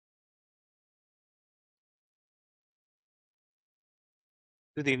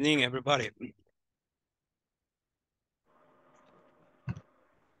Good evening, everybody.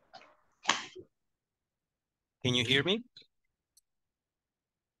 Can you hear me?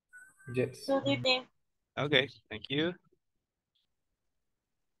 Yes. Good evening. Okay, thank you.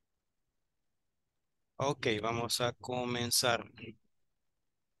 Ok, vamos a comenzar.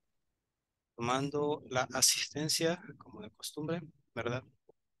 Tomando la asistencia, como de costumbre, ¿verdad?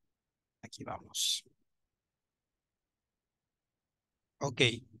 Aquí vamos. Ok,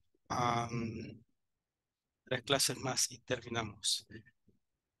 tres clases más y terminamos.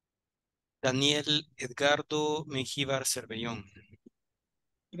 Daniel Edgardo Mengíbar Cervellón.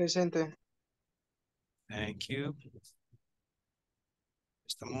 Presente. Thank you.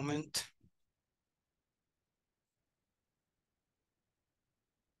 Just a moment.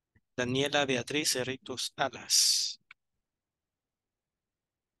 Daniela Beatriz Cerritos Alas.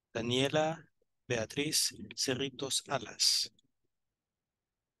 Daniela Beatriz Cerritos Alas.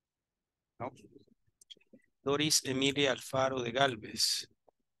 No. Doris Emilia Alfaro de Galvez.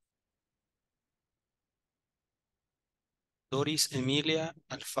 Doris Emilia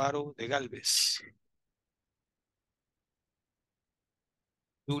Alfaro de Galvez.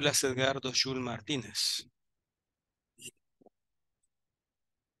 Douglas Edgardo Schul Martínez.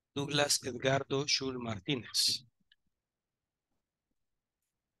 Douglas Edgardo Schul Martínez.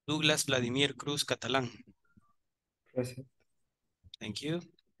 Douglas Vladimir Cruz Catalán. Presente. Thank you.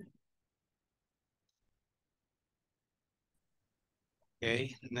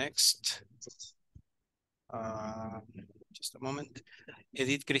 Okay, next. Just a moment.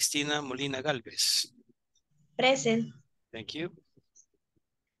 Edith Cristina Molina Galvez. Present. Thank you.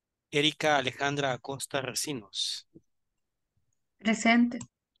 Erika Alejandra Acosta Recinos. Presente.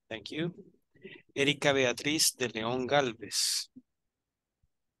 Thank you. Erika Beatriz de León Galvez.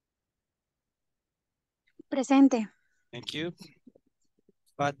 Presente. Thank you.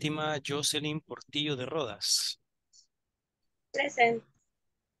 Fátima Jocelyn Portillo de Rodas. Present.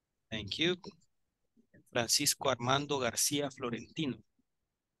 Thank you. Francisco Armando García Florentino.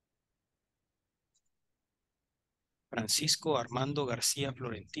 Francisco Armando García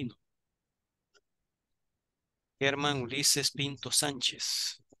Florentino. Germán Ulises Pinto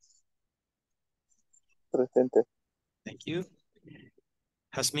Sánchez. Presente. Thank you.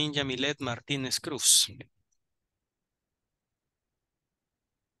 Jazmín Yamilet Martínez Cruz.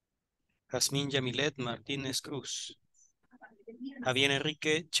 Jazmín Yamilet Martínez Cruz. Javier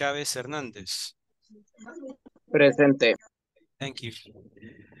Enrique Chávez Hernández. Presente. Thank you.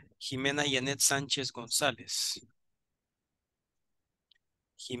 Jimena Janet Sánchez González.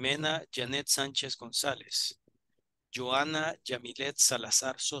 Jimena Janet Sánchez González. Joana Yamilet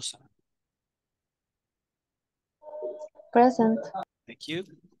Salazar Sosa. Present. Thank you.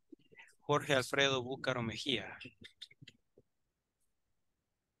 Jorge Alfredo Búcaro Mejía.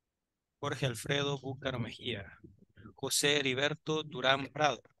 Jorge Alfredo Búcaro Mejía. José Heriberto Durán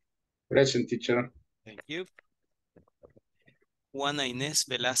Prado. Present, teacher. Thank you. Juana Inés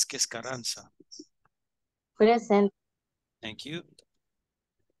Velázquez Carranza. Present. Thank you.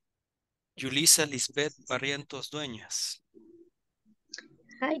 Yulisa Lisbeth Barrientos Dueñas.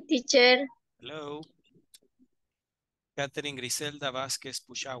 Hi, teacher. Hello. Catherine Griselda Vázquez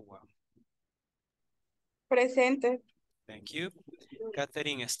Puchagua. Presente. Thank you.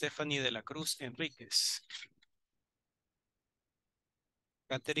 Catherine Stephanie de la Cruz Enríquez.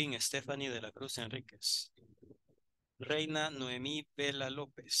 Catherine Stephanie de la Cruz Enríquez. Reina Noemí Vela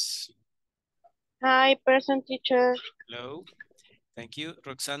López. Hi, present, teacher. Hello. Thank you.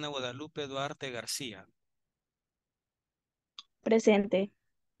 Roxana Guadalupe Duarte García. Presente.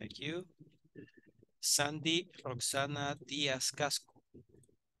 Thank you. Sandy Roxana Díaz Casco.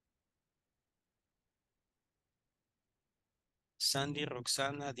 Sandy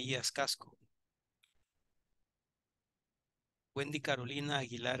Roxana Díaz Casco. Wendy Carolina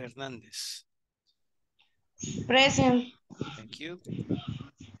Aguilar Hernández. Present. Thank you.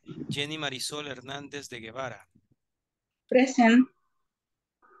 Jenny Marisol Hernández de Guevara. Present.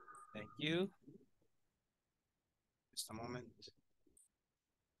 Thank you. Just a moment.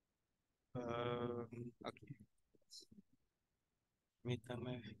 Okay.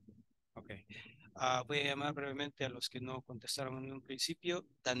 Permítame. Ok. Voy a llamar brevemente a los que no contestaron en un principio.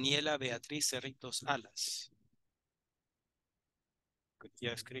 Daniela Beatriz Cerritos Alas.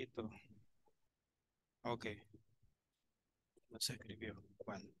 Ya escrito. Ok. No se escribió.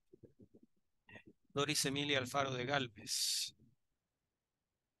 Bueno. Doris Emilia Alfaro de Galvez.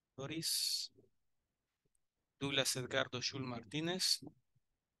 Doris. Douglas Edgardo Schul Martínez.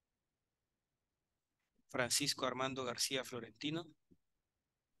 Francisco Armando García Florentino.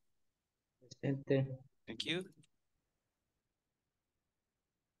 Presente. Thank you.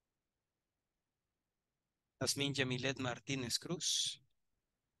 Yasmin Yamilet Martínez Cruz.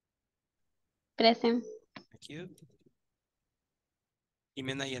 Present. Thank you.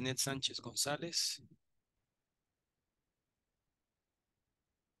 Jimena Yanet Sánchez González.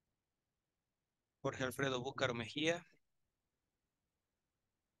 Jorge Alfredo Búcaro Mejía.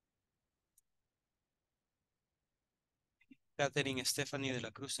 Catherine Stephanie de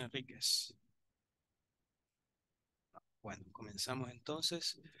la Cruz Enríquez. Bueno, comenzamos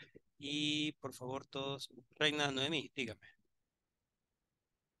entonces. Y por favor todos, Reina Noemí, dígame.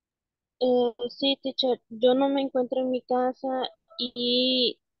 Sí, teacher, yo no me encuentro en mi casa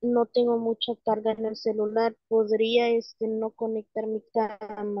y no tengo mucha carga en el celular. Podría no conectar mi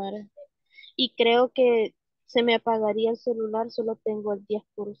cámara. Y creo que se me apagaría el celular, solo tengo el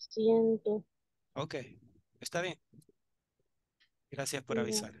 10%. Ok, está bien. Gracias por Ya,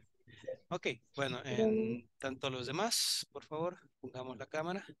 avisar. Ok, bueno, bueno. en tanto los demás, por favor, pongamos la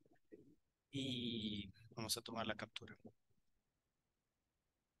cámara y vamos a tomar la captura.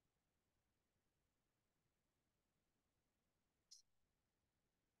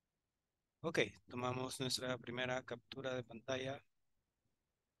 Ok, tomamos nuestra primera captura de pantalla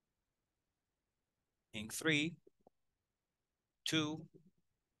en 3, 2,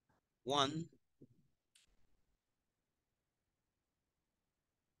 1.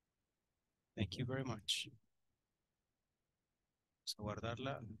 Thank you very much. Vamos a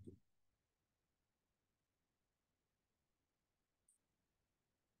guardarla.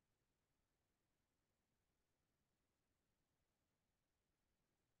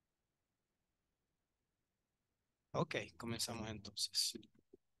 Ok, comenzamos entonces.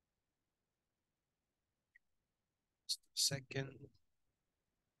 Just a second.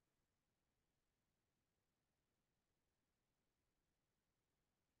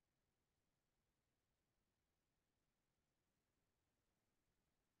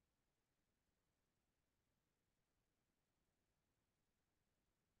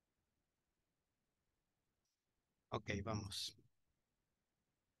 Ok, vamos.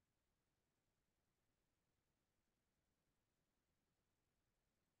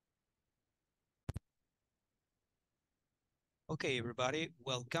 Okay, everybody,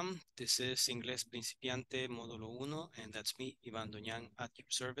 welcome. This is Inglés Principiante Módulo 1, and that's me, Iván Doñan, at your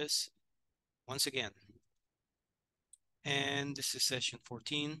service once again. And this is session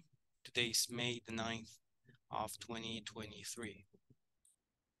 14. Today is May the 9th of 2023.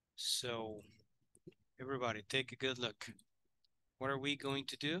 So, everybody, take a good look. What are we going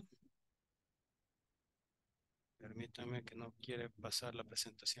to do? Permítame que no quiere pasar la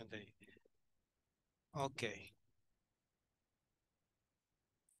presentación de ahí. Okay.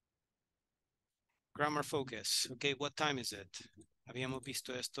 Grammar focus. Okay, what time is it? Habíamos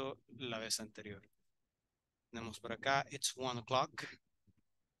visto esto la vez anterior. Tenemos por acá, it's 1 o'clock.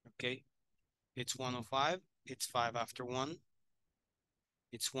 Okay, it's 1:05. It's 5 after 1.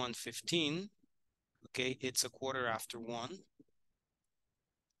 It's 1:15. Okay, it's a quarter after 1.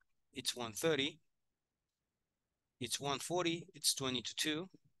 It's 1:30. It's 1:40. It's 20 to 2.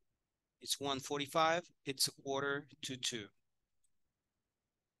 It's 1:45. It's a quarter to 2.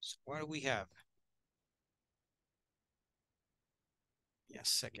 So what do we have? Yes,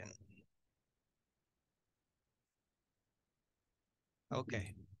 second.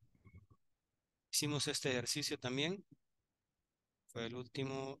 Okay. Hicimos este ejercicio también. Fue el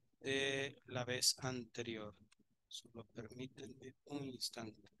último de la vez anterior. Solo permítanme un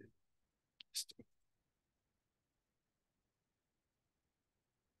instante.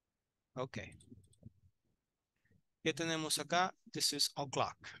 Ok. ¿Qué tenemos acá? This is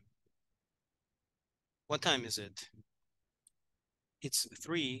o'clock. What time is it? It's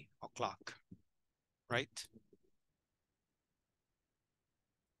 3 o'clock, right?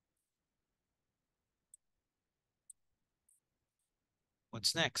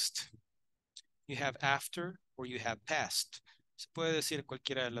 What's next? You have after or you have past. Se puede decir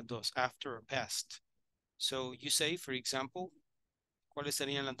cualquiera de las dos, after or past. So you say, for example, ¿cuáles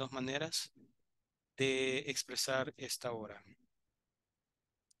serían las dos maneras de expresar esta hora?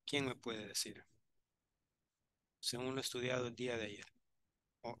 ¿Quién me puede decir? Según lo estudiado el día de ayer,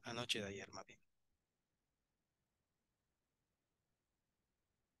 o anoche de ayer más bien.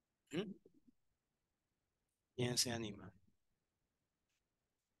 ¿Mm? ¿Quién se anima?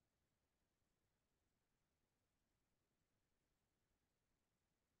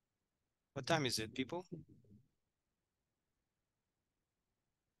 What time is it, people?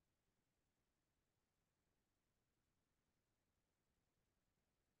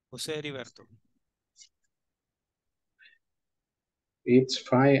 José Heriberto. It's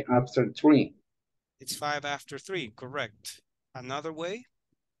 5 after 3. It's 5 after 3, correct. Another way?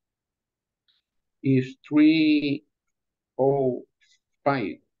 It's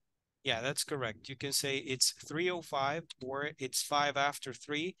 3:05. Yeah, that's correct. You can say it's 3:05 or it's 5 after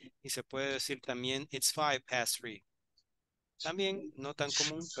 3. Y se puede decir también it's 5 past 3. También no tan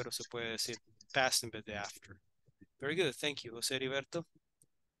común, pero se puede decir past en vez de after. Very good. Thank you, José Heriberto.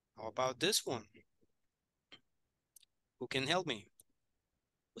 How about this one? Who can help me?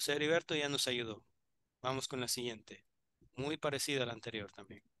 José Heriberto ya nos ayudó. Vamos con la siguiente. Muy parecida a la anterior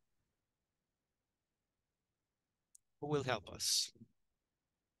también. Who will help us?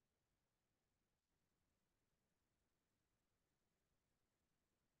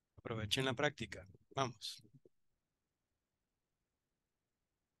 Aprovechen la práctica. Vamos.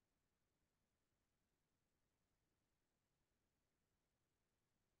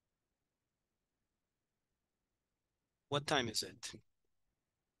 What time is it?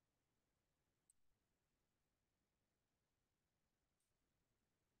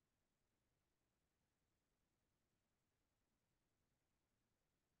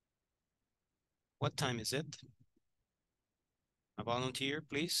 What time is it? A volunteer,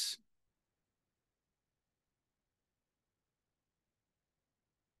 please.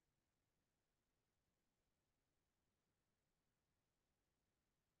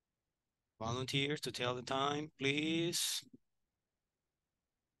 Volunteers to tell the time, please.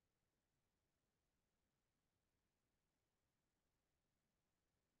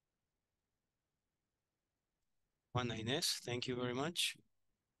 Juana Inés, thank you very much.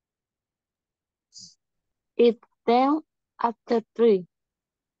 It's 10 after 3.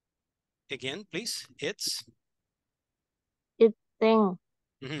 Again, please. It's 10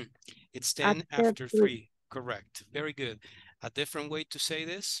 It's 10 after 3. Correct. Very good. A different way to say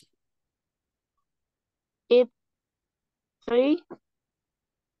this? It's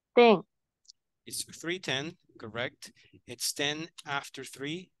 3:10. It's 3:10. Correct. It's 10 after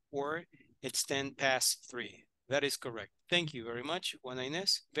 3 or it's 10 past 3. That is correct. Thank you very much, Juana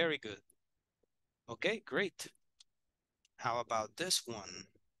Inés. Very good. Okay, great. How about this one?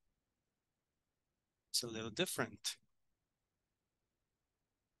 It's a little different.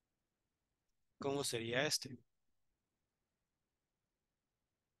 ¿Cómo sería este?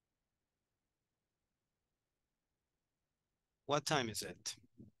 What time is it?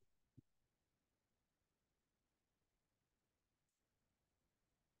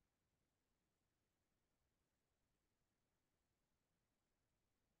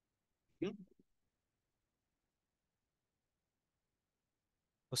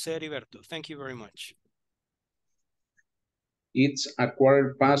 José Heriberto, thank you very much. It's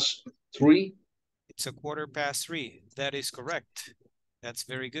 3:15. It's 3:15. That is correct. That's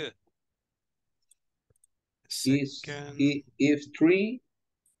very good. It's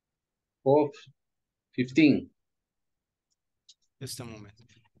 3:15. Just a moment.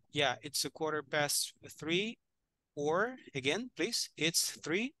 Yeah, it's 3:15 or again, please, it's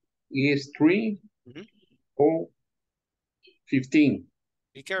 3. It's 3:15.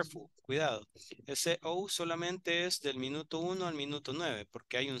 Be careful, cuidado. Ese O solamente es del minuto 1 al minuto 9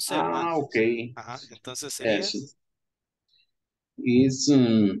 porque hay un 0 antes. Okay. Ajá, entonces sería. Yes. It's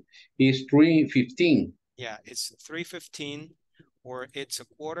 3:15. Yeah, it's 3:15 or it's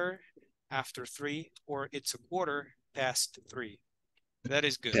 3:15 or it's 3:15. That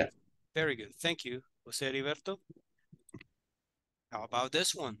is good. Yeah. Very good. Thank you, José Heriberto. How about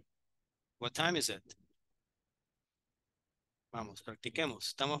this one? What time is it? Vamos, practiquemos.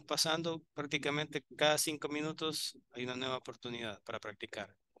 Estamos pasando prácticamente cada 5 minutos. Hay una nueva oportunidad para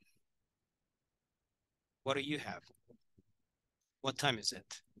practicar. What do you have? What time is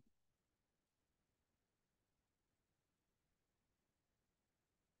it?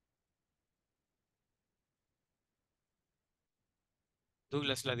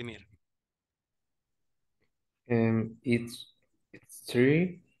 Douglas Vladimir. It's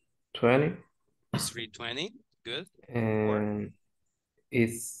 3:20. It's 3:20. Good. And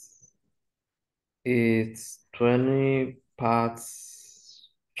it's 20 past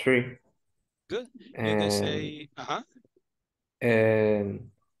 3. Good. You And, can say,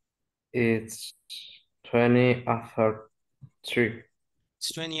 and it's 20 after 3.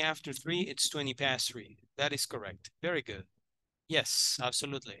 It's 20 after 3. It's 20 past 3. That is correct. Very good. Yes,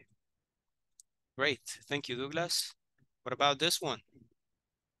 absolutely. Great. Thank you, Douglas. What about this one?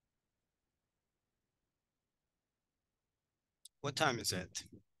 What time is it?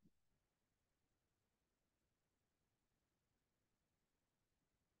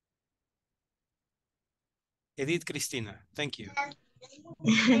 Edith Cristina, thank you.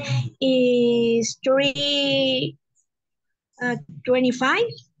 Is 3:25.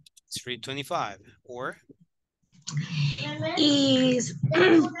 It's 3:25 or Is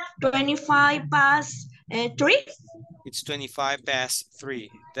 25 past 3? It's 25 past 3.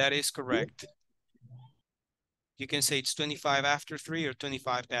 That is correct. You can say it's 25 after 3 or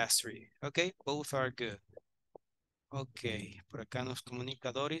 25 past 3. Okay, both are good. Ok, por acá nos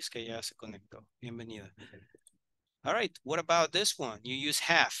comunica Doris que ya se conectó. Bienvenida. All right, what about this one? You use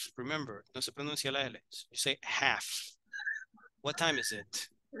half. Remember, no se pronuncia la L. You say half. What time is it?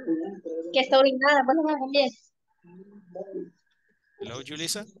 Que está orinada, bueno, yes. Hello,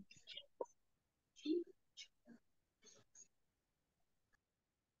 Julissa?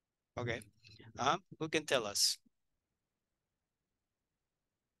 Okay. Who can tell us?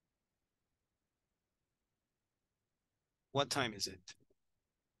 What time is it?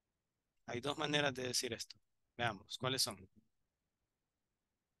 Hay dos maneras de decir esto. Veamos, ¿cuáles son?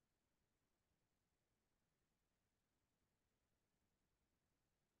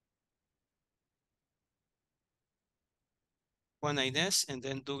 Juana Inés and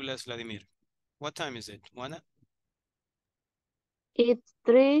then Douglas Vladimir. What time is it, Juana? It's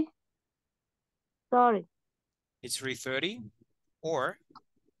 3:30. It's 3:30 or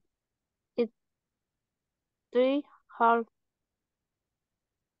 3:30.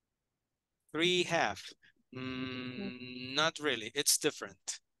 3:30. Not really, it's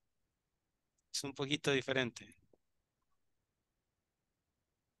different. Es un poquito diferente.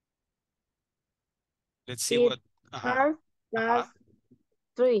 Let's see what. Half past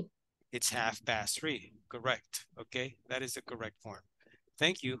 3. It's 3:30. Correct. Okay, that is the correct form.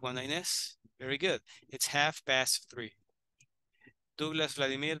 Thank you, Juana Inés. Very good. It's 3:30. Douglas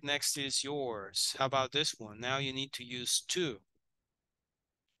Vladimir, next is yours. How about this one? Now you need to use 2.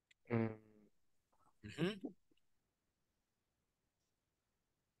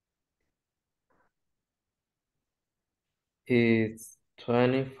 It's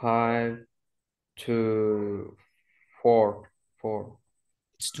 25 to 4.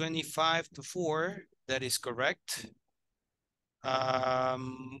 It's 25 to 4. That is correct.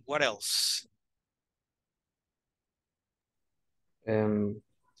 What else?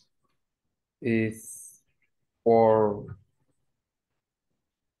 It's 4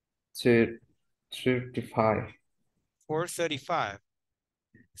 to 35. 4:35.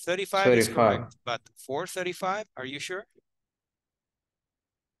 35 is correct, but 4:35, are you sure?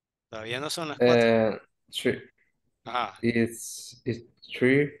 Todavía no son las 4. 3. Ajá. It's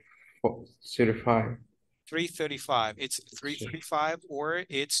 3:35. 3:35. It's 3:35 or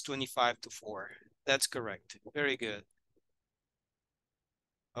it's 25 to 4. That's correct. Very good.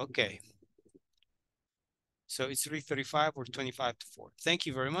 Okay. So it's 3:35 or 25 to 4. Thank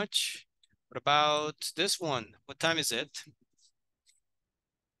you very much. What about this one? What time is it?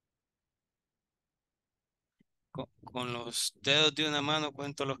 Con los dedos de una mano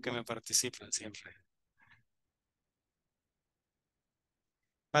cuento los que me participan siempre.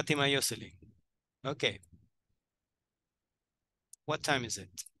 Fátima Jocelyn. Okay. What time is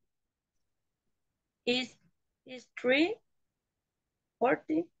it? Is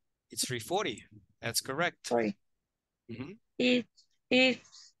 3:40? It's 3:40. That's correct. Sorry. Mm-hmm.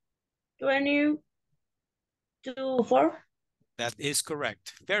 It's 20 to 4? That is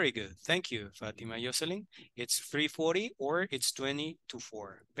correct. Very good. Thank you, Fatima Jocelyn. It's 3:40 or it's 20 to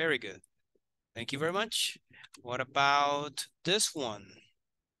 4. Very good. Thank you very much. What about this one?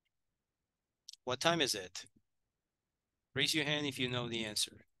 What time is it? Raise your hand if you know the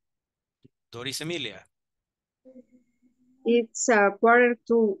answer. Doris Emilia. It's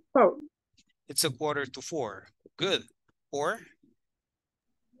 3:45. It's 3:45. Good. Or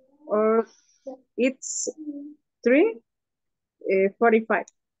It's 3:45.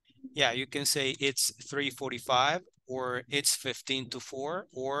 yeah, you can say it's 3:45 or it's 15 to 4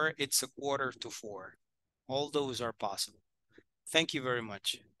 or it's 3:45. All those are possible. Thank you very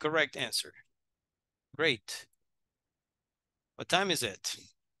much. Correct answer. Great. What time is it?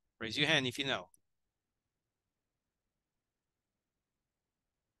 Raise your hand if you know.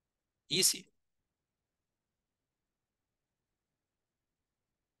 Easy.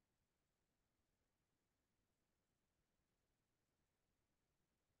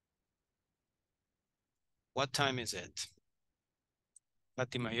 What time is it?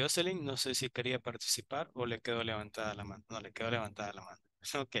 Fátima Jocelyn, no sé si quería participar o le quedó levantada la mano. No, le quedó levantada la mano.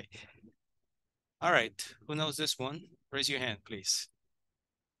 Okay. All right. Who knows this one? Raise your hand, please.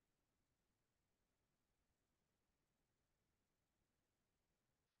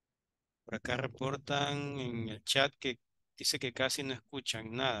 Por acá reportan en el chat que dice que casi no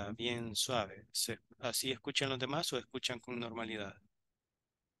escuchan nada, bien suave. ¿Así escuchan los demás o escuchan con normalidad?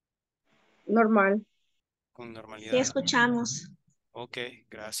 Normal. Con normalidad. Sí, escuchamos. Ok,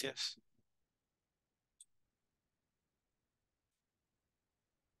 gracias.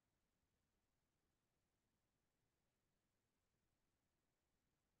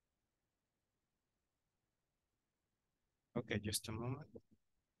 Okay, just a moment.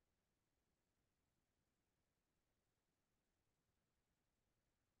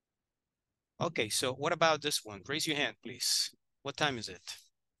 Okay, so what about this one? Raise your hand, please. What time is it?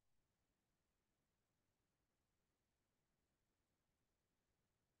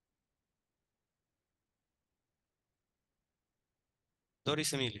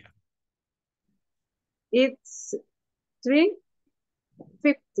 Doris Emilia. It's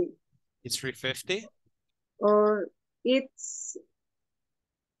 3:50 It's 3:50. or it's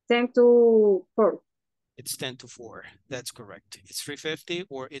 10 to 4. It's 10 to 4. That's correct. It's 3:50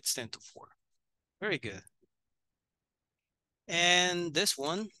 or it's 10 to 4. Very good. And this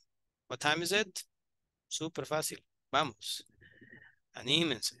one, what time is it? Súper fácil. Vamos.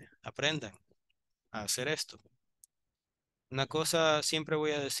 Anímense. Aprendan a hacer esto. Una cosa siempre voy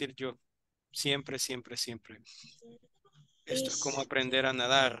a decir yo. Siempre, siempre, siempre. Esto es como aprender a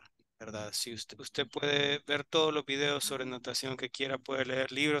nadar, ¿verdad? Si usted puede ver todos los videos sobre natación que quiera, puede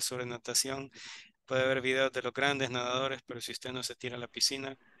leer libros sobre natación, puede ver videos de los grandes nadadores, pero si usted no se tira a la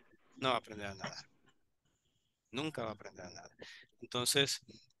piscina, no va a aprender a nadar. Nunca va a aprender a nadar. Entonces,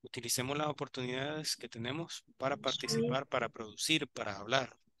 utilicemos las oportunidades que tenemos para participar, para producir, para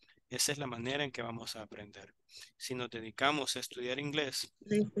hablar. Esa es la manera en que vamos a aprender. Si nos dedicamos a estudiar inglés,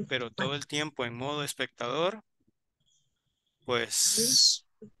 pero todo el tiempo en modo espectador, pues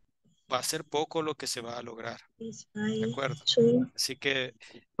va a ser poco lo que se va a lograr. ¿De acuerdo? Así que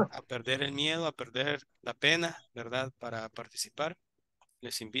a perder el miedo, a perder la pena, ¿verdad? Para participar,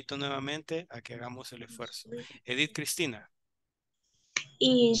 les invito nuevamente a que hagamos el esfuerzo. Edith Cristina.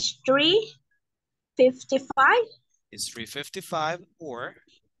 Is 3:55? It's 3:55 or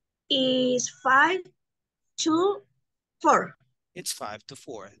Is 5 to 4? it's 5 to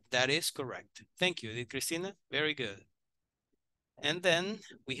 4. That is correct. Thank you, Edith Cristina. Very good. And then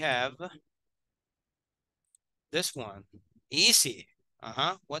we have this one. Easy.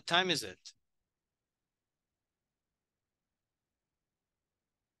 What time is it?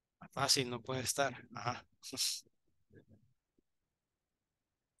 Fácil no puede estar.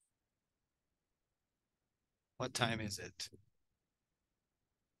 What time is it?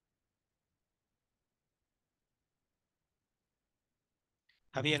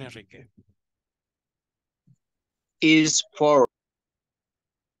 Javier Enrique. Is 4.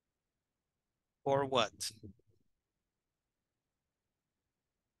 Or what?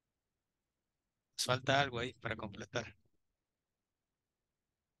 Nos falta algo ahí para completar.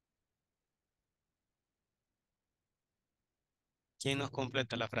 ¿Quién nos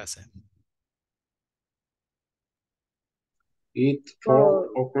completa la frase? It's 4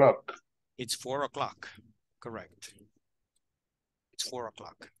 o'clock. It's 4 o'clock. Correct. It's 4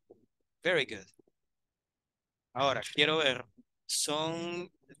 o'clock. Very good. Ahora, quiero ver.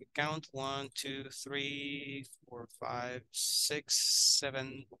 Son, count 1, 2, 3, 4, 5, 6,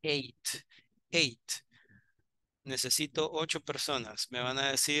 7, 8. 8. Necesito 8 personas. Me van a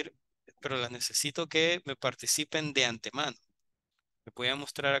decir, pero las necesito que me participen de antemano. Les voy a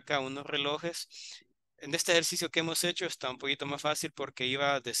mostrar acá unos relojes. En este ejercicio que hemos hecho está un poquito más fácil porque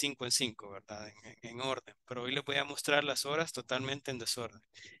iba de 5 en 5, ¿verdad? En orden. Pero hoy les voy a mostrar las horas totalmente en desorden.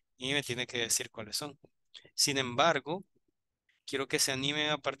 Y me tiene que decir cuáles son. Sin embargo, quiero que se animen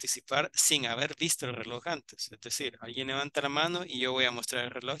a participar sin haber visto el reloj antes. Es decir, alguien levanta la mano y yo voy a mostrar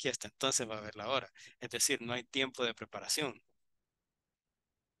el reloj y hasta entonces va a ver la hora. Es decir, no hay tiempo de preparación,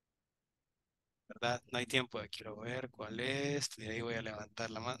 ¿verdad? No hay tiempo de quiero ver cuál es, de ahí voy a levantar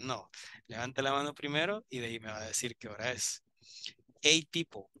la mano. No, levanta la mano primero y de ahí me va a decir qué hora es. 8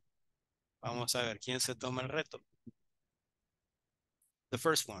 people. Vamos a ver quién se toma el reto. The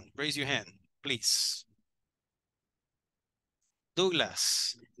first one, raise your hand, please.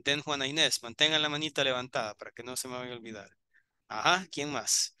 Douglas, then Juana Inés, mantengan la manita levantada para que no se me vaya a olvidar. Ajá, ¿quién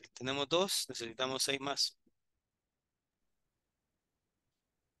más? Tenemos 2, necesitamos 6 más.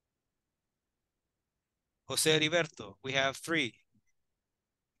 José Heriberto, we have 3.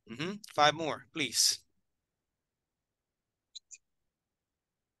 5 more, please.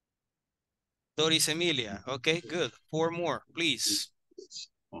 Doris Emilia, okay, good. 4 more, please.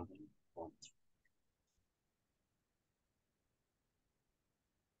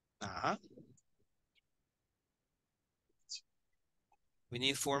 Ajá. We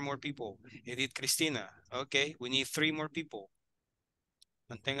need 4 more people. Edith Cristina, okay, we need 3 more people.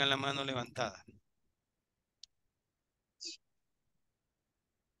 Mantengan la mano levantada.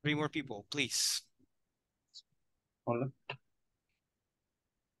 3 more people, please. Hola.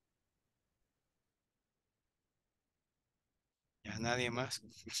 Ya nadie más.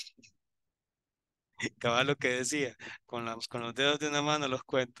 Cabal lo que decía, con los dedos de una mano los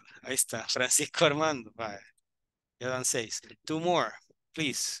cuento. Ahí está, Francisco Armando. Vaya. Ya dan 6. 2 more,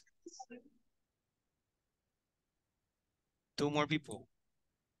 please. 2 more people.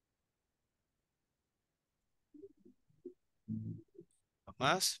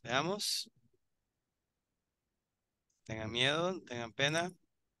 Más, veamos. Tengan miedo, tengan pena.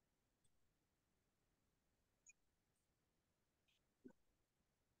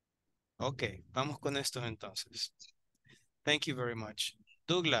 Ok, vamos con estos entonces. Thank you very much.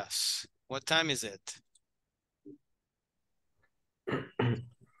 Douglas, what time is it?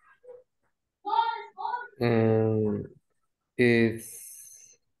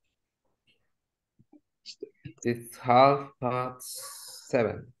 It's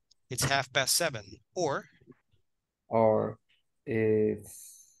 7:30. It's 7:30. Or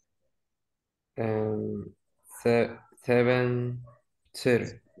it's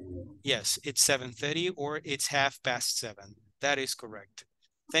 7:30. Yes, it's 7:30 or it's 7:30. That is correct.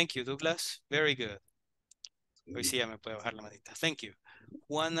 Thank you, Douglas. Very good. Hoy sí ya me puedo bajar la manita. Thank you.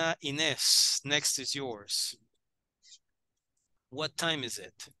 Juana Inés, next is yours. What time is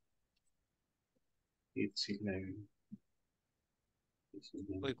it? It's 11.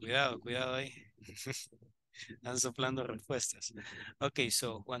 Uy, cuidado, cuidado ahí. Están soplando respuestas. Okay,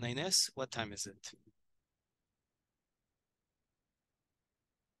 so Juana Inés, what time is it?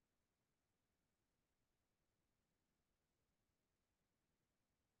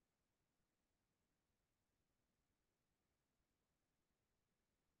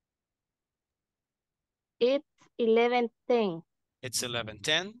 It's 11:10. It's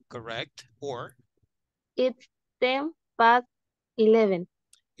 11:10, correct. Or It's 10 past 11.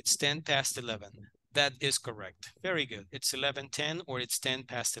 it's 10 past 11. That is correct. Very good. It's 11:10 or it's 10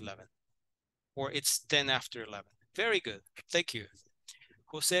 past 11. Or it's 10 after 11. Very good. Thank you.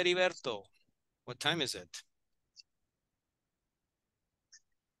 Jose Heriberto, what time is it?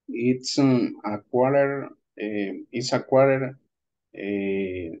 It's a quarter. It's a quarter.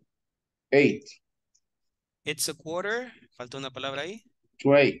 8 It's a quarter. Falta una palabra ahí.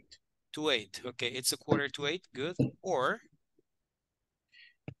 to 8. To 8. Okay, it's a quarter to 8. Good. Or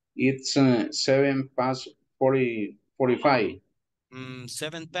It's 7 past 45.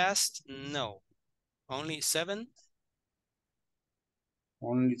 7 past? No. Only 7?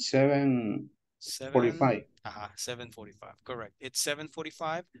 Only 7:45. 7. 7:45. Correct. It's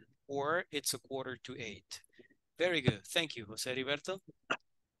 7:45 or it's a quarter to 8. Very good. Thank you, Jose Heriberto.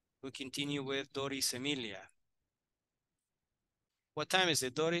 We continue with Doris Emilia. What time is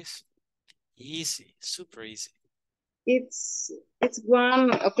it, Doris? Easy. Super easy. It's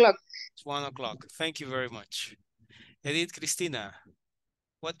 1 o'clock. It's 1 o'clock. Thank you very much. Edith Cristina,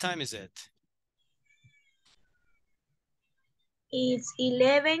 what time is it? It's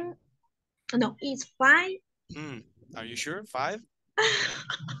 11. No, it's 5. Are you sure? 5?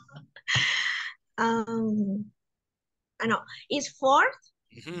 I know. It's 4.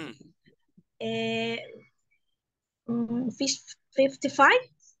 55.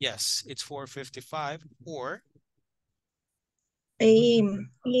 Yes, it's 4:55 or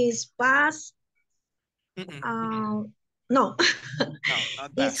It's past. no, No.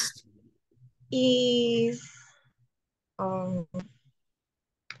 not past. Is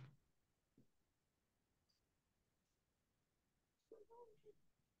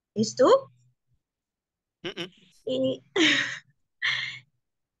is 2.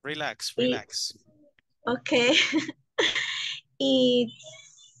 Relax, relax. Okay.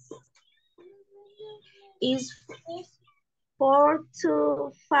 It's 4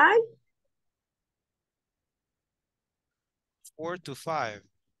 to 5. 4 to 5.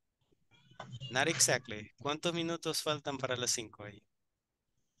 Not exactly. ¿Cuántos minutos faltan para las 5 ahí?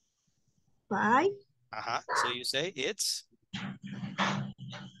 5. So you say it's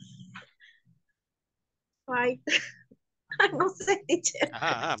 5. No sé, teacher.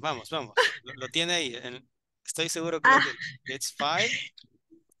 Vamos. Lo tiene ahí. Estoy seguro que lo tiene. It's 5.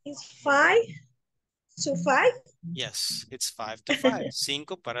 It's 5 to 5. Yes, it's 5 to 5.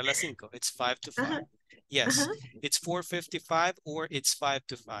 5 para las 5. It's 5 to 5. Yes, it's 4:55 or it's 5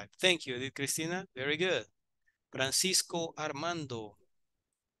 to 5. Thank you, Edith Cristina. Very good. Francisco Armando.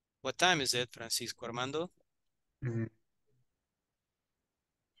 What time is it, Francisco Armando?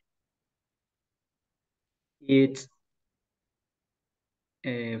 It's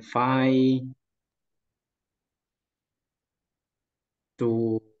 5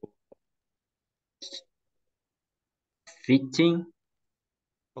 to 15.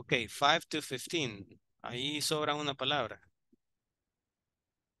 Ok, 5 to 15. Ahí sobra una palabra.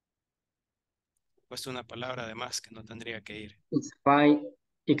 Puesto una palabra de más que no tendría que ir. It's 5.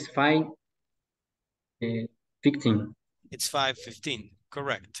 It's 5. 15. It's 5:15.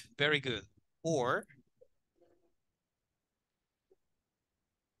 Correct. Very good. Or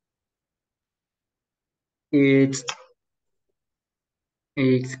It's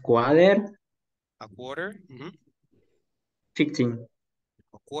quarter A quarter? Mhm. 15.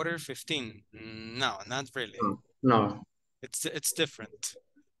 A quarter 15. No, not really. No. It's different.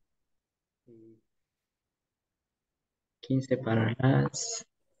 15 para las.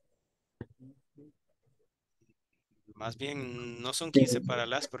 Más bien, no son 15 para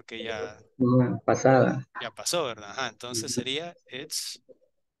las porque ya Pasada. pasó, ¿verdad? Ajá, entonces sería it's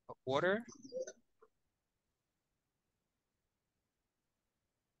a quarter.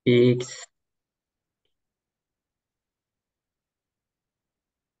 It's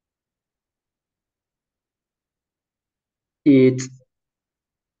it's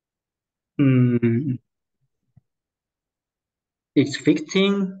it's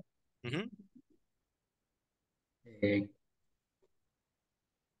 15. Mhm.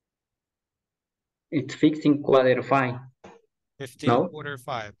 It's 15 quarter 5. 15 No? quarter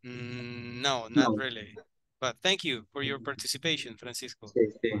 5. No, not No. really. But thank you for your participation, Francisco. Sí,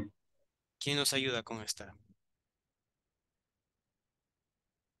 sí. ¿Quién nos ayuda con esta?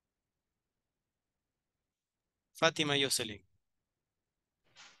 Fátima Jocelyn.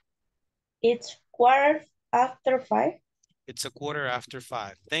 It's quarter after 5. It's a quarter after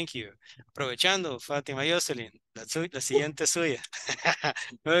 5. Thank you. Aprovechando, Fátima Jocelyn, la siguiente es suya.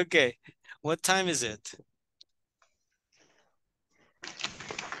 Okay. What time is it?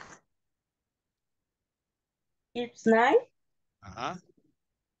 It's 9. Ajá.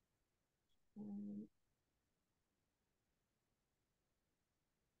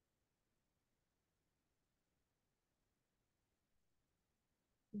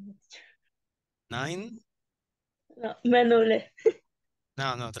 Nine. No, me anulé.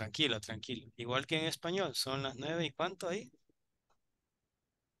 No, tranquilo, tranquilo. Igual que en español, son las 9 y ¿cuánto ahí?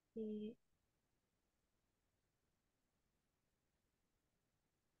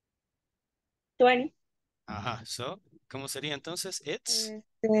 20. Ajá, so, ¿cómo sería entonces? It's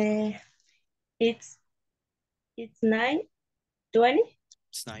It's 9:20.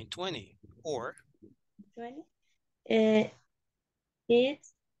 it's 9:20 or 20.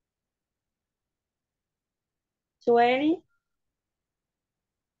 It's 20.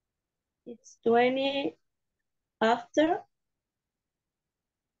 It's 20 after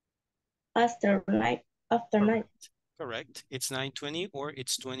 9. After 9. correct. It's 9:20 or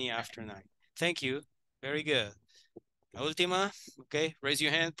it's 20 after 9. Thank you. Very good. La última, okay. Raise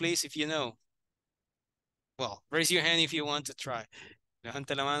your hand, please, if you know. Well, raise your hand if you want to try.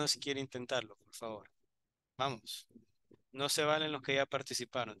 Levante la mano si quiere intentarlo, por favor. Vamos. No se valen los que ya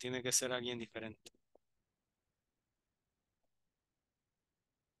participaron. Tiene que ser alguien diferente.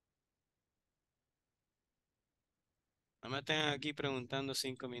 No me tengan aquí preguntando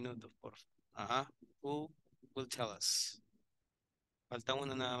 5 minutos, por favor. Ajá. Who will tell us? Falta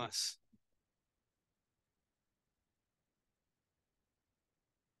uno nada más.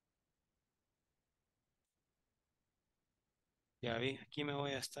 Ya vi, aquí me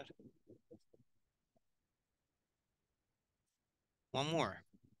voy a estar. One more.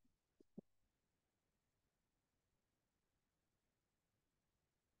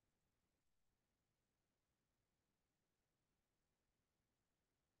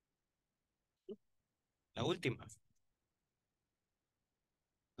 La última.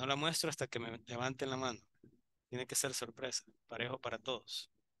 No la muestro hasta que me levanten la mano. Tiene que ser sorpresa. Parejo para todos.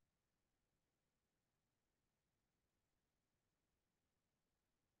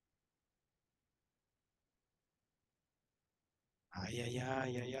 Ay, ay,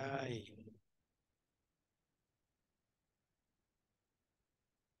 ay, ay, ay.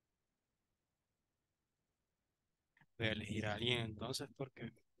 Voy a elegir a alguien entonces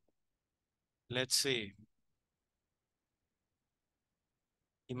porque... Let's see.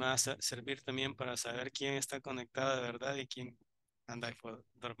 Y me va a servir también para saber quién está conectado de verdad y quién anda ahí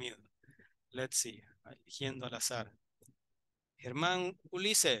dormido. Let's see. Eligiendo al azar. Germán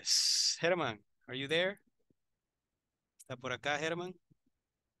Ulises. Germán, are you there? ¿Está por acá, Germán?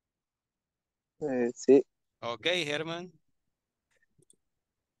 Sí. Okay, Germán.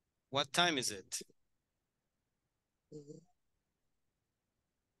 What time is it?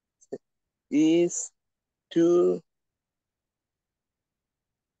 Is two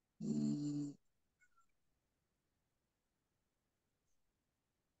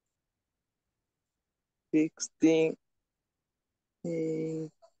 16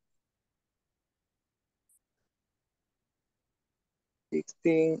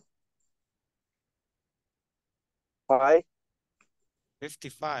 16 5.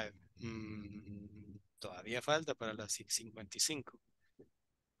 55. Todavía falta para las 55.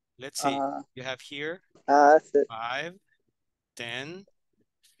 Let's see. You have here Sí. 5, 10,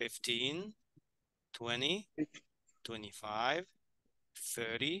 15, 20, 25,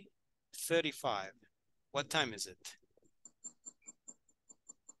 30, 35. What time is it?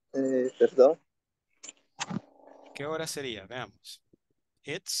 Perdón. ¿Qué hora sería? Veamos.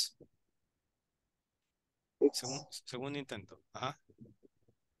 It's, It's segundo intento. Ajá.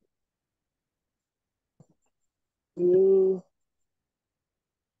 2,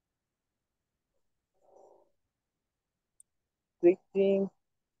 16,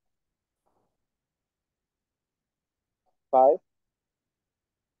 5,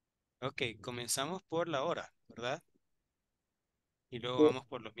 Ok, comenzamos por la hora, ¿verdad? Y luego 2, vamos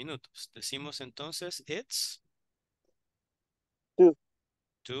por los minutos. Decimos entonces, it's 2,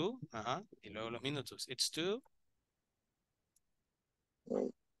 2, ajá, y luego los minutos. It's 2,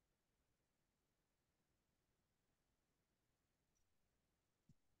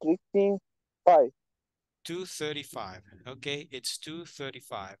 16, 5. 2:35. Ok, it's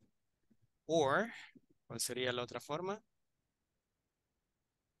 2:35. Or, ¿cuál sería la otra forma?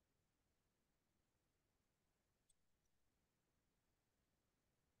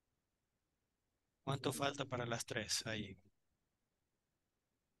 ¿Cuánto falta para las 3? Ahí.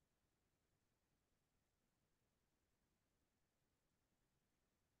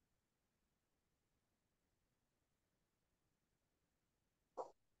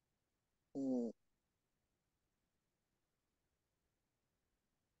 Mm,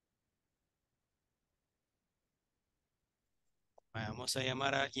 Vamos a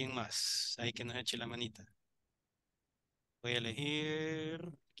llamar a alguien más. Ahí que nos eche la manita. Voy a elegir,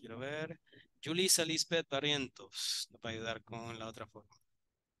 quiero ver, Julissa Lisbeth Barrientos. Nos va a ayudar con la otra forma.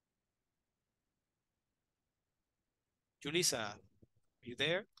 Julissa, are you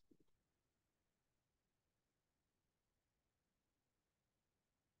there?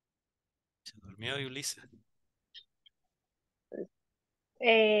 Se durmió Julissa.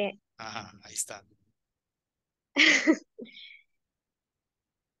 Ajá, ahí está.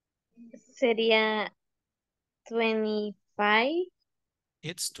 Sería 25.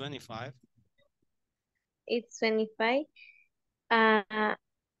 It's 25. It's 25.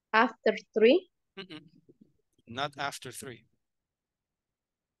 After 3. Mm-mm. Not after 3.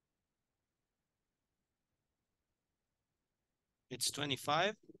 It's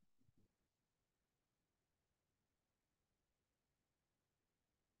 25.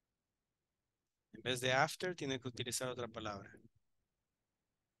 En vez de after, tiene que utilizar otra palabra.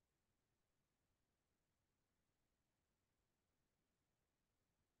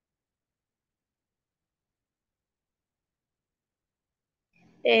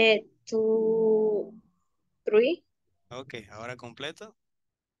 To 3. Ok, ahora completo.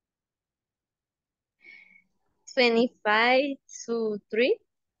 25 to 3.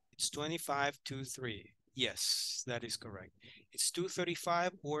 It's 25 to 3. Yes, that is correct. It's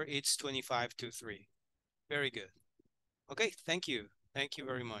 2:35 or it's 25 to 3. Very good. Okay, thank you. Thank you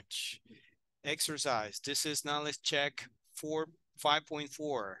very much. Exercise. This is knowledge check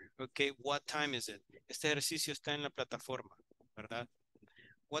 5.4. Okay, what time is it? Este ejercicio está en la plataforma, ¿verdad?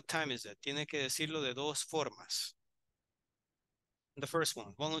 What time is it? Tiene que decirlo de dos formas. The first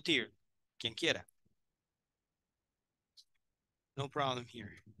one, volunteer. Quien quiera. No problem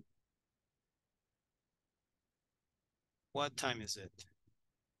here. What time is it?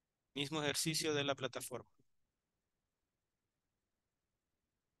 Mismo ejercicio de la plataforma.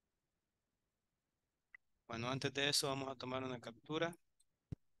 Bueno, antes de eso vamos a tomar una captura.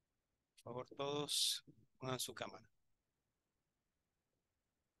 Por favor, todos pongan su cámara.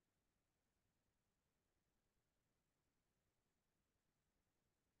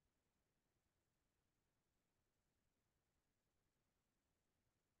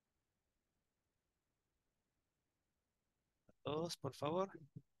 Todos, por favor.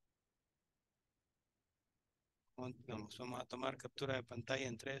 Vamos a tomar captura de pantalla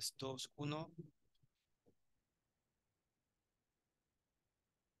en 3, 2, 1.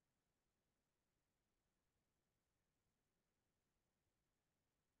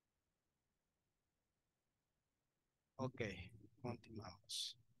 Ok,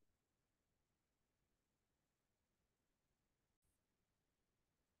 continuamos.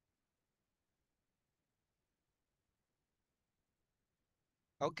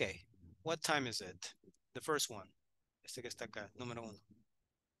 Ok, what time is it? The first one. Este que está acá, número 1.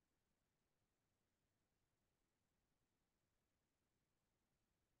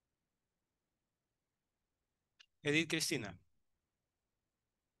 Edith Cristina.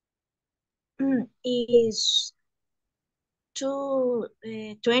 Is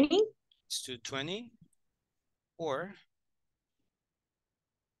 2:20. It's 2:20. Or,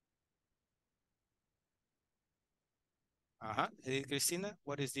 Edith Cristina,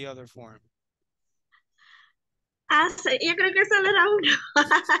 what is the other form? Ah, yo creo que solo era uno.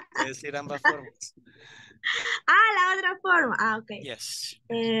 Puedes decir ambas formas. Ah, la otra forma. Ah, ok. Yes.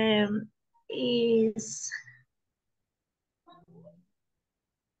 Is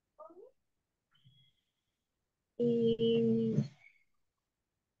is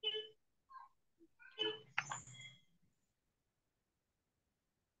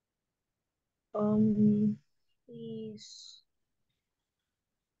is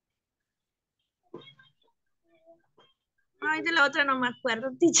ay, de la otra no me acuerdo,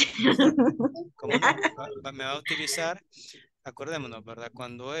 teacher. ¿Cómo no? Me va a utilizar, acordémonos, ¿verdad?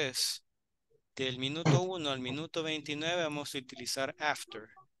 Cuando es del minuto 1 al minuto 29 vamos a utilizar after.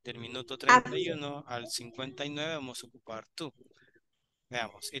 Del minuto 31 al 59 vamos a ocupar to.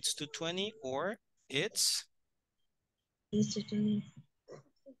 Veamos, it's 2:20 or it's It's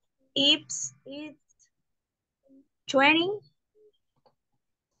 20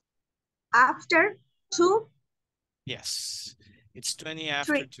 after 2, yes. It's 20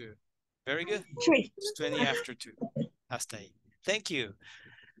 after 3, 2. Very good. 3. It's 20 after 2. Hasta ahí. Thank you.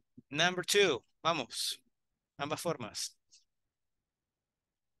 Number 2. Vamos. Ambas formas.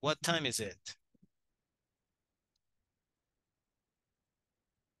 What time is it?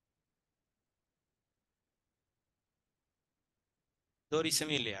 Doris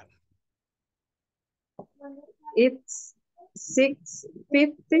Emilia. It's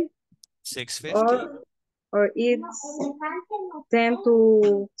 6:50 6:50. or it's 10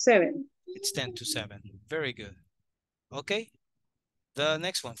 to 7. It's 10 to 7. Very good. Okay. The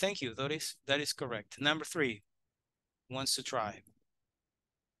next one. Thank you, Doris. That is correct. Number 3. Wants to try.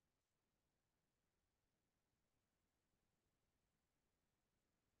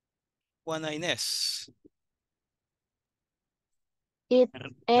 Juana Inés. It's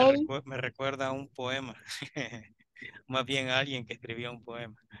a, Me recuerda a un poema. Más bien a alguien que escribió un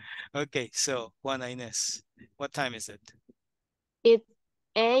poema. Okay, so Juana Inés, what time is it? it's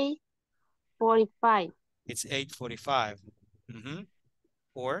 8:45. It's 8:45.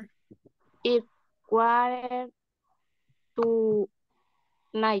 Or It's 8:45.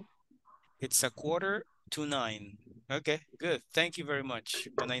 it's 8:45. Okay, good. Thank you very much,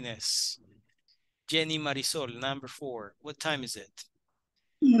 Juana Inés. Jenny Marisol, number 4. What time is it?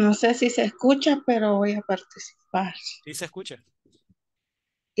 No sé si se escucha, pero voy a participar. Sí se escucha.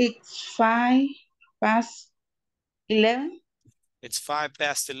 It's 5:11. It's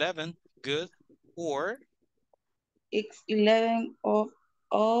 5:11. Good. Or It's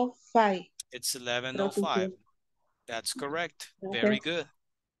 11:05. it's 11:05. That's correct. Very good.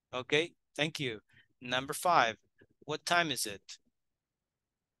 Okay, thank you. Number 5. What time is it?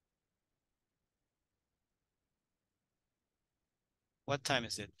 What time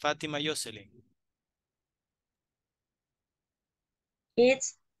is it? Fatima Yoselin.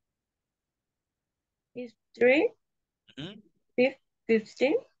 It's 3, Mhm.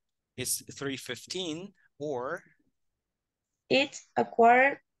 15. It's 3:15 or It's a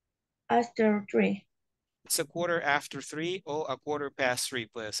quarter after 3. it's a quarter after 3 or a quarter past 3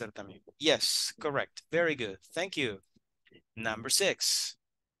 puede ser también. Yes, correct. Very good. Thank you. Number 6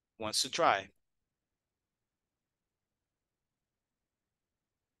 wants to try.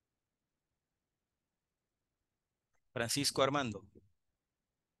 Francisco Armando.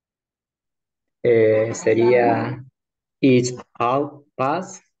 Sería it's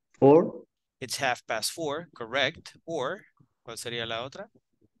 4:30. It's 4:30, correct. Or, ¿cuál sería la otra?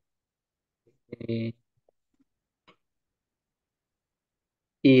 Eh,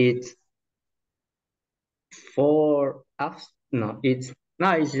 It's 4 after. No, it's. No,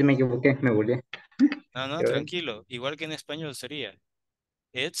 ahí sí me equivoqué, me volé. No, no, Pero, tranquilo. Igual que en español sería.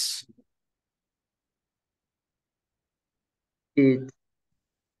 It's It's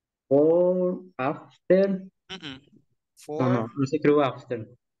 4 after. No, 4. no se escribe after.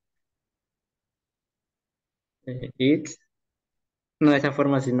 It's. No, de esa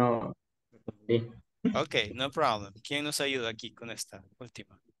forma si no. Me confundí. Ok, no problem. ¿Quién nos ayuda aquí con esta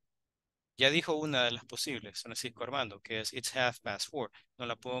última? Ya dijo una de las posibles, Francisco Armando, que es it's 4:30. No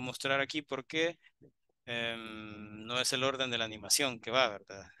la puedo mostrar aquí porque no es el orden de la animación que va,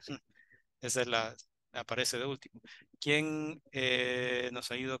 ¿verdad? Esa es aparece de último. ¿Quién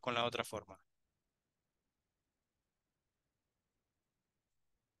nos ayuda con la otra forma?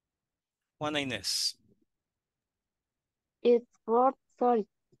 Juana Inés. It's 4:30.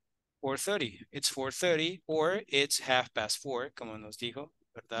 4:30. It's 4:30 or it's 4:30, como nos dijo,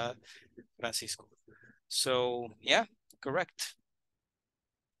 ¿verdad, Francisco? So, yeah, correct.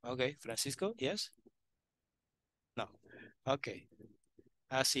 Okay, Francisco, yes? No. Okay.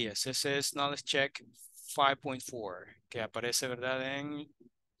 Así es. Ese es Knowledge Check 5.4, que aparece, ¿verdad? En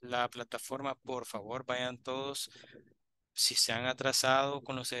la plataforma, por favor, vayan todos. Si se han atrasado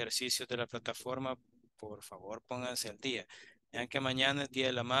con los ejercicios de la plataforma, por favor, pónganse al día. Vean que mañana es Día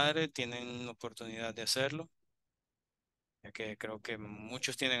de la Madre, tienen oportunidad de hacerlo, ya que creo que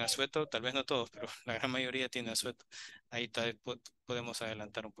muchos tienen asueto, tal vez no todos, pero la gran mayoría tiene asueto. Ahí tal vez podemos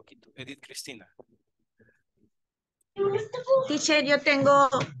adelantar un poquito. Edith Cristina, Teacher, yo tengo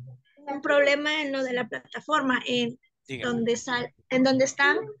un problema en lo de la plataforma, en dígame. donde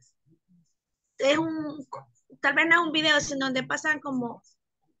están, es un, tal vez no es un video, sino donde pasan como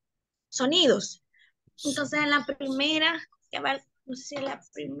sonidos. Entonces en la primera, no sé si es la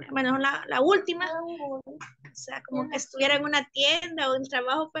primera, bueno, la última, o sea, como que estuviera en una tienda o en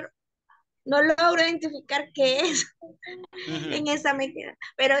trabajo, pero no logro identificar qué es. En esa me queda,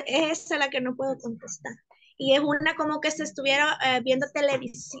 pero es esa la que no puedo contestar. Y es una como que se estuviera viendo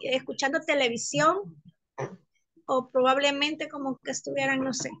televisión, escuchando televisión, o probablemente como que estuvieran,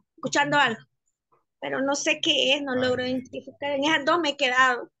 no sé, escuchando algo, pero no sé qué es, no logro Vale. identificar. En esas dos me he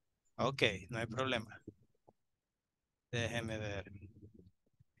quedado. Ok, no hay problema. Déjeme ver.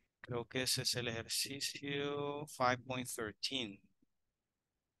 Creo que ese es el ejercicio 5.13.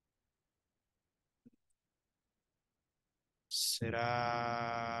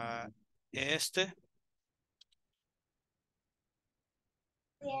 ¿Será este?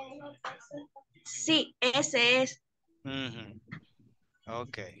 Sí, ese es. Ujú.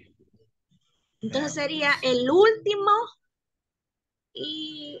 Ok, Entonces sería veamos. el último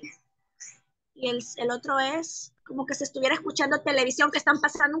y, el otro es como que se estuviera escuchando televisión que están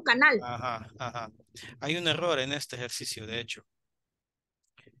pasando un canal. Ajá, ajá. Hay un error en este ejercicio, de hecho.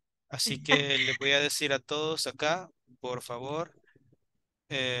 Así que les voy a decir a todos acá, por favor,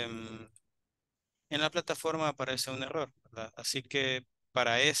 em, en la plataforma aparece un error, ¿verdad? Así que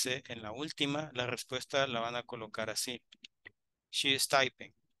para ese, en la última, la respuesta la van a colocar así. She is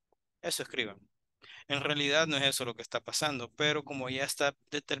typing. Eso escriban. En realidad no es eso lo que está pasando, pero como ya está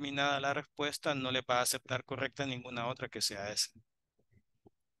determinada la respuesta, no le va a aceptar correcta ninguna otra que sea esa.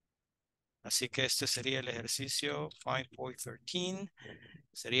 Así que este sería el ejercicio 5.13.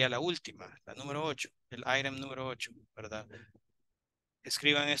 Sería la última, la número 8, el item número 8, ¿verdad?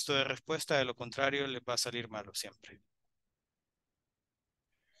 Escriban esto de respuesta, de lo contrario les va a salir malo siempre.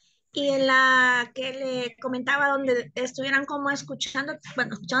 Y en la que le comentaba donde estuvieran como escuchando,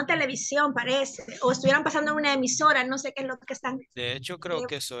 bueno, escuchando televisión parece, o estuvieran pasando una emisora, no sé qué es lo que están, De hecho, creo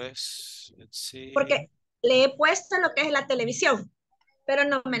que eso es, let's see. porque le he puesto lo que es la televisión, pero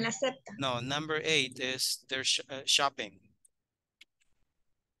no me la acepta. No, number 8 es they're shopping.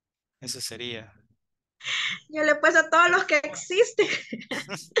 Ese sería. Yo le he puesto todos los que existen.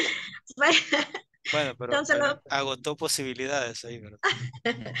 Bueno, pero Entonces, agotó posibilidades ahí, ¿verdad?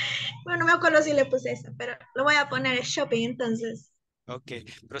 bueno, no me acuerdo si le puse esa, pero lo voy a poner en shopping entonces. Ok,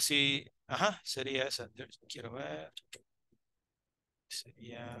 pero sí, ajá, sería esa. Quiero ver.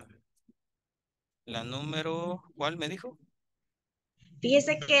 Sería la número, ¿cuál me dijo?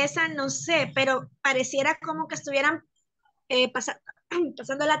 Fíjese que esa no sé, pero pareciera como que estuvieran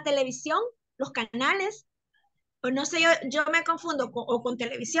pasando la televisión, los canales, o no sé, yo me confundo o con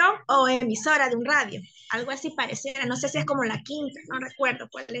televisión o emisora de un radio, algo así pareciera, no sé si es como la quinta, no recuerdo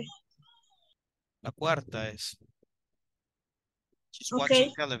cuál es. La cuarta es she's Ok,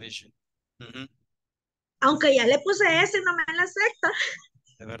 watching television. Ujú, aunque ya le puse ese y no me la acepta.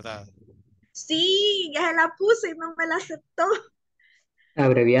 de verdad. Sí, ya se la puse y no me la aceptó.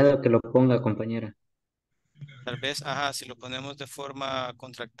 Abreviado que lo ponga, compañera. Tal vez, ajá, si lo ponemos de forma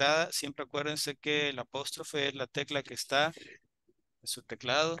contractada, siempre acuérdense que el apóstrofe es la tecla que está en su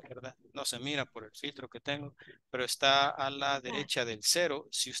teclado, ¿verdad? No se mira por el filtro que tengo, pero está a la derecha del cero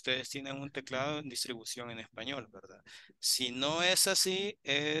si ustedes tienen un teclado en distribución en español, ¿verdad? Si no es así,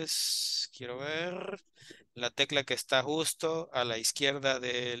 quiero ver, la tecla que está justo a la izquierda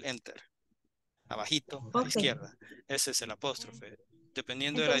del enter, abajito, a la Ok, izquierda. Ese es el apóstrofe,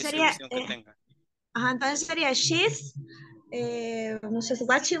 dependiendo de la entonces sería, distribución que tengan. ajá, entonces sería she's, no sé,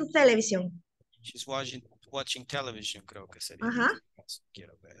 watching televisión. She's watching television, creo que sería en Ajá. este caso.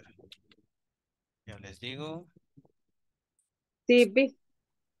 Quiero ver. Ya les digo. TV,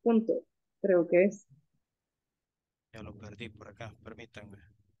 punto, creo que es. Ya lo perdí por acá, permítanme.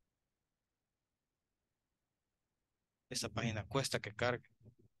 Esta página cuesta que cargue.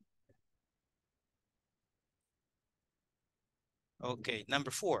 Ok,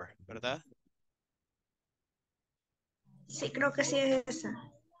 number 4, ¿verdad? Sí, creo que sí es esa.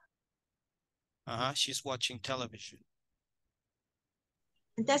 Ajá, she's watching television.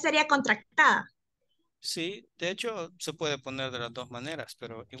 Entonces sería contractada. Sí, de hecho se puede poner de las dos maneras,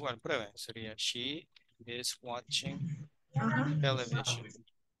 pero igual prueben. Sería she is watching Ajá. television.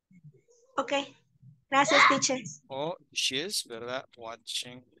 Ok. Gracias, teacher. O she's, ¿verdad?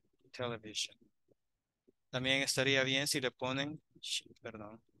 Watching television. También estaría bien si le ponen,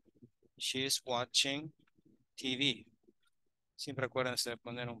 perdón, she's watching TV. Siempre acuérdense de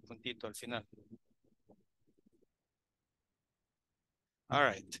poner un puntito al final.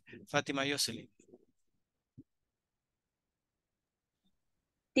 All right. Fátima Jocelyn.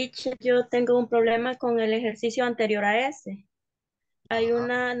 Teacher, yo tengo un problema con el ejercicio anterior a ese. Hay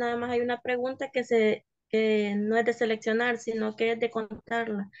Ajá. nada más hay una pregunta que no es de seleccionar, sino que es de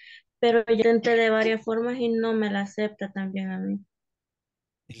contarla. Pero yo intenté de varias formas y no me la acepta también a mí.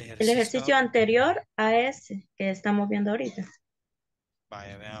 El El ejercicio, ejercicio anterior a ese que estamos viendo ahorita.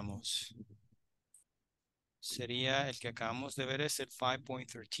 vaya, veamos. Sería el que acabamos de ver, es el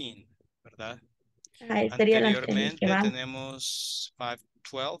 5.13, ¿verdad? Ahí sería el que Anteriormente va. tenemos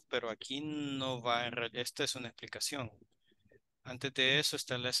 5.12, pero aquí no va en realidad. Esta es una explicación. Antes de eso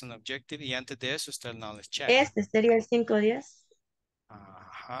está el lesson objective y antes de eso está el knowledge check. Este sería el 5.10.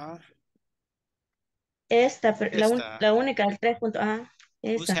 Ajá. Esta. La única, el 3.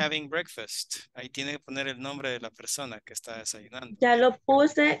 Who's Esa. having breakfast? Ahí tiene que poner el nombre de la persona que está desayunando. Ya lo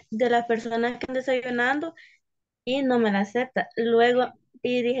puse de las personas que están desayunando y no me la acepta. Luego,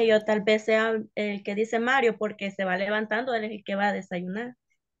 y dije yo, tal vez sea el que dice Mario porque se va levantando, él es el que va a desayunar.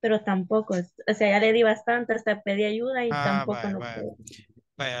 Pero tampoco, o sea, ya le di bastante, hasta pedí ayuda y Ah, tampoco vaya, lo vaya. puedo.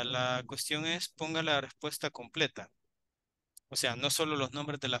 Vaya, la cuestión es ponga la respuesta completa. O sea, no solo los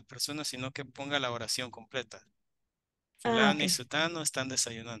nombres de las personas, sino que ponga la oración completa. Ah, Fulano ok. y Sutano están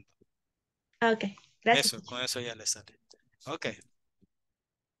desayunando. Ah, ok. Gracias, Eso, teacher. con eso ya le sale. Ok,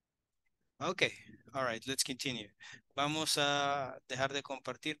 ok. All right, let's continue. Vamos a dejar de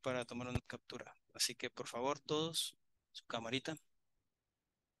compartir para tomar una captura. Así que, por favor, todos, su camarita.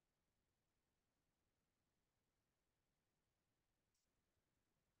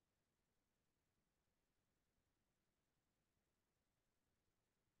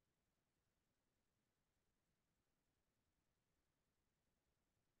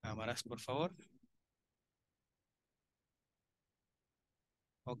 Cámaras, por favor.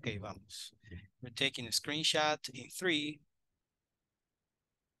 Ok, vamos. We're taking a screenshot in 3.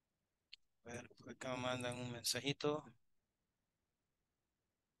 A ver, por acá me mandan un mensajito.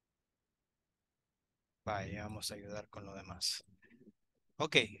 Vaya, vamos a ayudar con lo demás.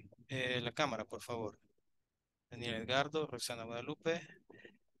 Ok, la cámara, por favor. Daniel Edgardo, Roxana Guadalupe.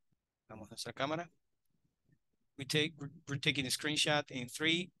 Vamos a nuestra cámara. We're taking a screenshot in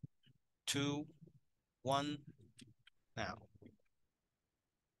 3, 2, 1, now.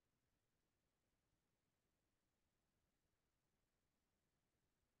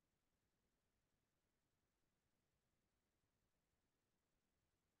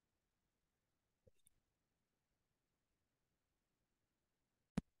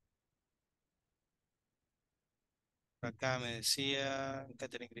 Acá me decía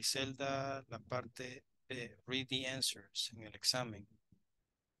Catherine Griselda la parte de read the answers en el examen.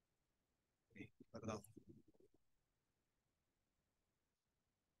 Perdón.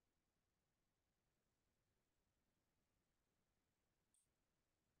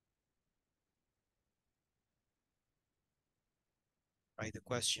 Write the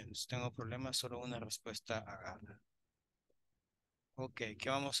questions. Tengo problemas, solo una respuesta haga. Ok, ¿qué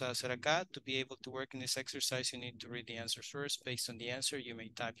vamos a hacer acá? To be able to work in this exercise, you need to read the answers first. Based on the answer, you may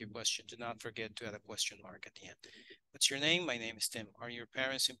type your question. Do not forget to add a question mark at the end. What's your name? My name is Tim. Are your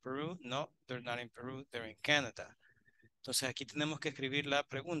parents in Peru? No, they're not in Peru. They're in Canada. Entonces aquí tenemos que escribir la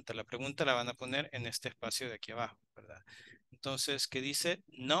pregunta. La pregunta la van a poner en este espacio de aquí abajo, ¿verdad? Entonces, ¿qué dice?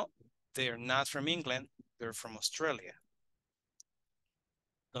 No, they're not from England. They're from Australia.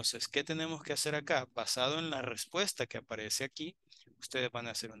 Entonces, ¿qué tenemos que hacer acá? Basado en la respuesta que aparece aquí, ustedes van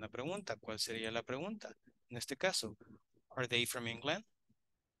a hacer una pregunta. ¿Cuál sería la pregunta? En este caso, ¿are they from England?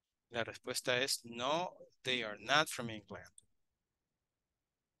 La respuesta es no, they are not from England.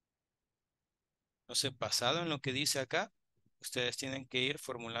 Entonces, basado en lo que dice acá, ustedes tienen que ir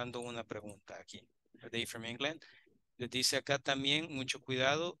formulando una pregunta aquí. ¿Are they from England? Les dice acá también, mucho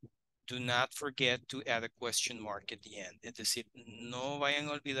cuidado, do not forget to add a question mark at the end. Es decir, no vayan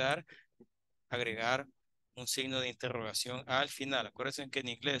a olvidar agregar un signo de interrogación al final. Acuérdense que en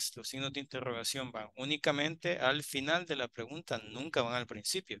inglés los signos de interrogación van únicamente al final de la pregunta, nunca van al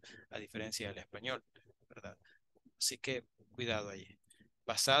principio, a diferencia del español, ¿verdad? Así que cuidado ahí.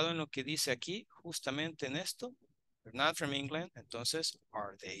 Basado en lo que dice aquí, justamente en esto, they're not from England, entonces,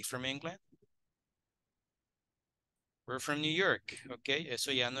 are they from England? We're from New York, ok,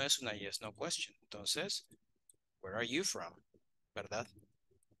 eso ya no es una yes, no question. Entonces, where are you from? ¿Verdad?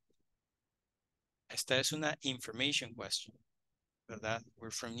 Esta es una information question, ¿verdad?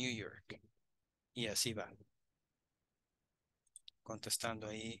 We're from New York. Y así va. Contestando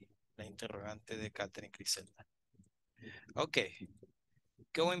ahí la interrogante de Catherine Griselda. Ok.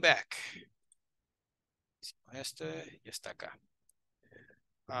 Going back. Este ya está acá.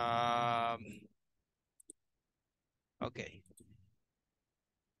 Okay.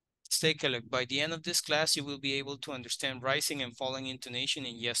 Let's take a look. By the end of this class, you will be able to understand rising and falling intonation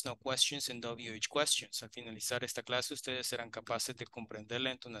in yes-no questions and WH questions. Al finalizar esta clase, ustedes serán capaces de comprender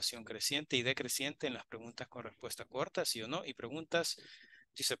la entonación creciente y decreciente en las preguntas con respuesta corta, sí o no, y preguntas,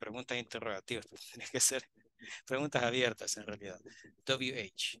 dice preguntas interrogativas, tienen que ser preguntas abiertas en realidad.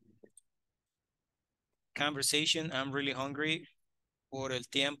 WH. Conversation, I'm really hungry. Por el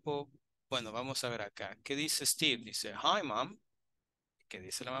tiempo, bueno, vamos a ver acá. ¿Qué dice Steve? Dice, hi, mom. ¿Qué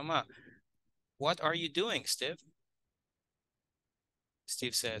dice la mamá? What are you doing, Steve?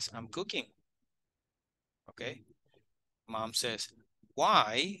 Steve says, I'm cooking. Okay. Mom says,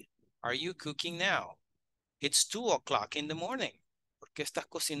 why are you cooking now? It's 2 o'clock in the morning. ¿Por qué estás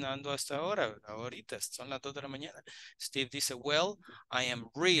cocinando hasta ahora? Ahorita son las 2 de la mañana. Steve dice, well, I am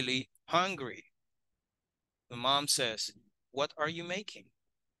really hungry. The mom says, what are you making?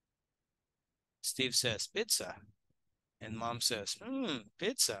 Steve says, pizza. And mom says,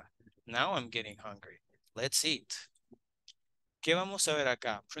 pizza. Now I'm getting hungry. Let's eat. ¿Qué vamos a ver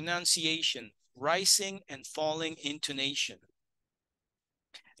acá? Pronunciation, rising and falling intonation.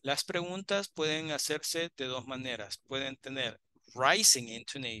 Las preguntas pueden hacerse de dos maneras. Pueden tener rising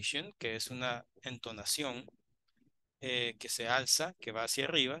intonation, que es una entonación que se alza, que va hacia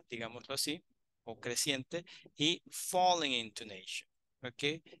arriba, digámoslo así, o creciente, y falling intonation, ¿ok?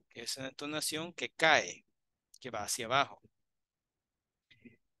 Que es una entonación que cae, que va hacia abajo.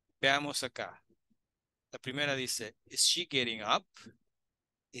 Veamos acá. La primera dice, is she getting up?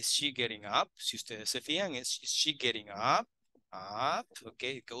 Is she getting up? Si ustedes se fijan, is she getting up? Up,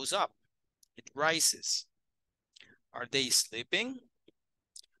 okay, it goes up. It rises. Are they sleeping?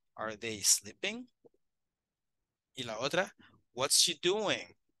 Are they sleeping? Y la otra, what's she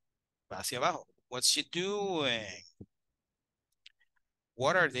doing? Va hacia abajo. What's she doing?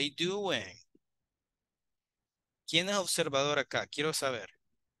 What are they doing? ¿Quién es observador acá? Quiero saber.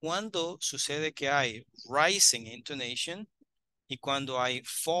 ¿Cuándo sucede que hay rising intonation y cuando hay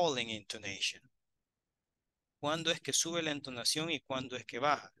falling intonation? ¿Cuándo es que sube la entonación y cuándo es que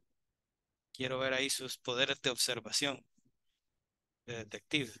baja? Quiero ver ahí sus poderes de observación de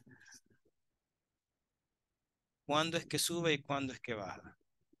detective. ¿Cuándo es que sube y cuándo es que baja?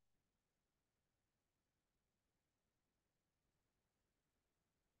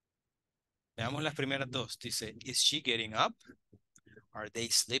 Veamos las primeras dos. Dice, is she getting up? Are they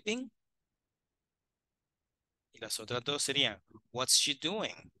sleeping? Y las otras dos serían, what's she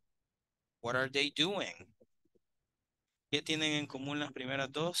doing? What are they doing? ¿Qué tienen en común las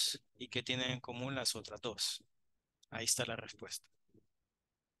primeras dos y qué tienen en común las otras dos? Ahí está la respuesta.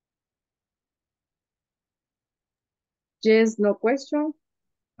 Yes, no question.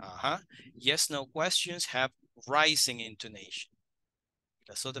 Ajá. Yes, no questions have rising intonation.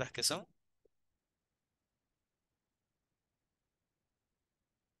 ¿Las otras qué son?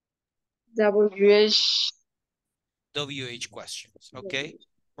 WH. WH questions, okay?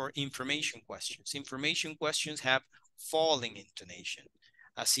 Or information questions. Information questions have falling intonation.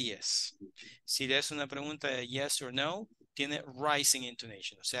 Así es. Si es una pregunta de yes or no, tiene rising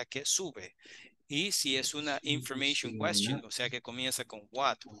intonation, o sea que sube. Y si es una information question, o sea que comienza con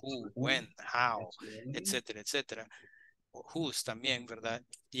what, who, when, how, etcétera, etcétera, o whose también, ¿verdad?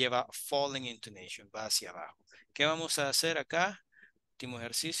 Lleva falling intonation, va hacia abajo. ¿Qué vamos a hacer acá? Último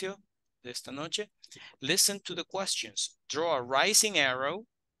ejercicio de esta noche. Listen to the questions. Draw a rising arrow,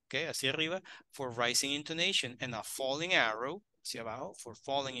 okay, hacia arriba, for rising intonation, and a falling arrow, hacia abajo, for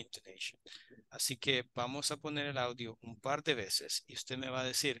falling intonation. Así que vamos a poner el audio un par de veces y usted me va a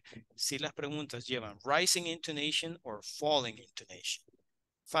decir si las preguntas llevan rising intonation or falling intonation.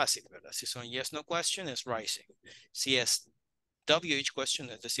 Fácil, ¿verdad? Si son yes, no question, es rising. Si es WH question,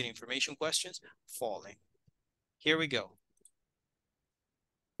 es decir, information questions, falling. Here we go.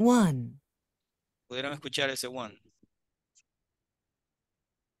 One. ¿Pudieron escuchar ese one?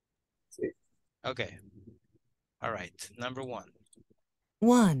 Sí. Okay. All right. Number one.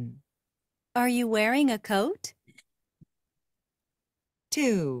 1. Are you wearing a coat?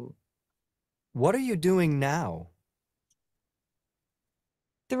 2. What are you doing now?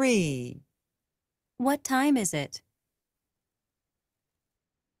 3. What time is it?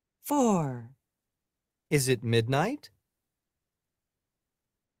 4. Is it midnight?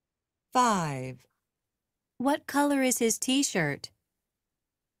 5. What color is his t-shirt?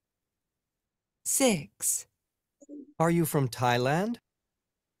 6. Are you from Thailand?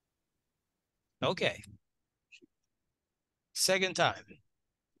 Okay. Second time.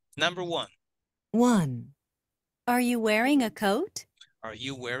 Number 1. 1. Are you wearing a coat? Are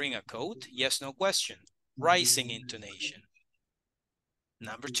you wearing a coat? Yes, no question. Rising intonation.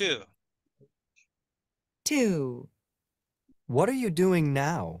 Number 2. 2. What are you doing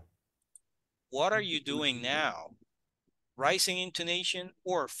now? What are you doing now? Rising intonation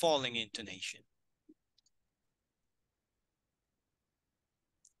or falling intonation?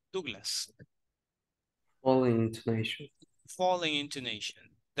 Douglas. Falling intonation. Falling intonation.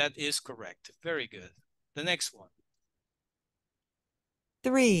 That is correct. Very good. The next one.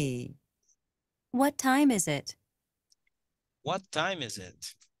 3. What time is it? What time is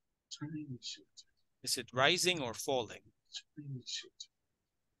it? Is it rising or falling?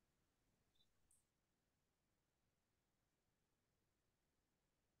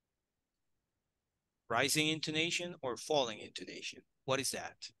 Rising intonation or falling intonation? What is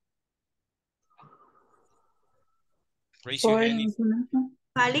that? Raise your hand.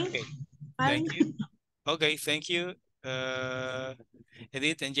 Falling. Okay. Falling. Thank you. Okay, thank you,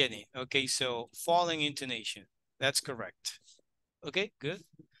 Edith and Jenny. Okay, so falling intonation. That's correct. Okay, good.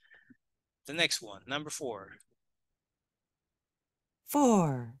 The next one, number 4.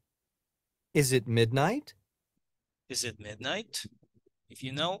 4. Is it midnight? Is it midnight? If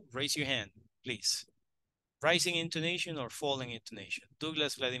you know, raise your hand, please. Rising intonation or falling intonation?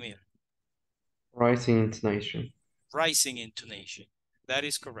 Douglas, Vladimir. Rising intonation. Rising intonation. That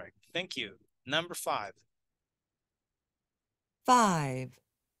is correct. Thank you. Number 5. 5.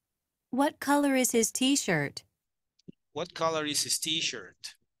 What color is his t-shirt? What color is his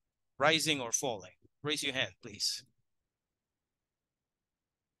t-shirt? Rising or falling? Raise your hand, please.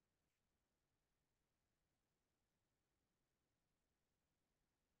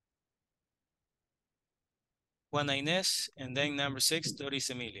 Juana Inés, and then number 6, Doris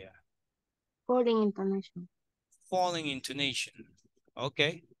Emilia. Falling intonation. Falling intonation.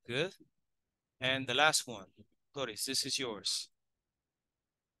 Okay, good. And the last one, Doris, this is yours.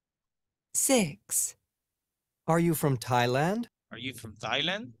 6. Are you from Thailand? Are you from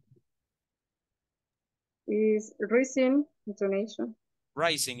Thailand? Is rising intonation.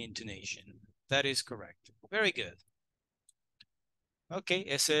 Rising intonation. That is correct. Very good. Okay,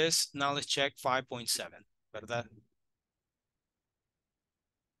 ese es Knowledge Check 5.7, ¿verdad?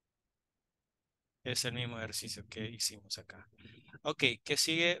 Es el mismo ejercicio que hicimos acá. Ok, ¿qué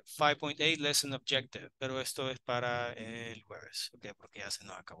sigue? 5.8, Lesson Objective, pero esto es para el jueves, ok, porque ya se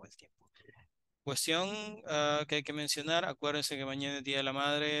nos acabó el tiempo. Cuestión que hay que mencionar, acuérdense que mañana es Día de la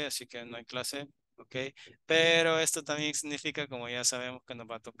Madre, así que no hay clase, ok, pero esto también significa, como ya sabemos, que nos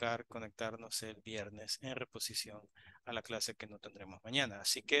va a tocar conectarnos el viernes en reposición a la clase que no tendremos mañana,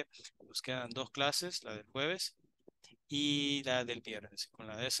 así que nos quedan 2 clases, la del jueves y la del viernes. Con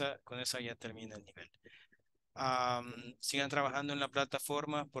esa ya termina el nivel. Sigan trabajando en la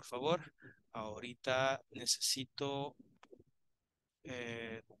plataforma, por favor. Ahorita necesito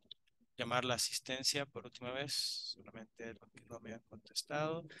llamar la asistencia por última vez, solamente los que no me han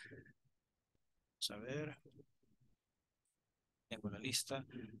contestado. Vamos a ver. Tengo la lista.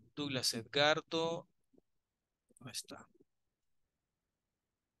 Douglas Edgardo. ¿Dónde está?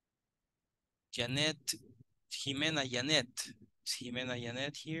 Janet. Jimena Janet. Is Jimena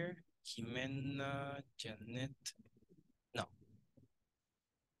Janet here? Jimena Janet. No.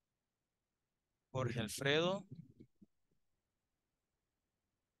 Jorge Alfredo.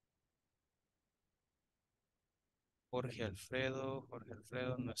 Jorge Alfredo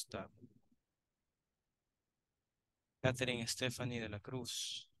no está. Catherine Stephanie de la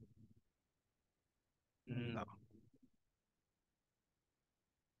Cruz. No.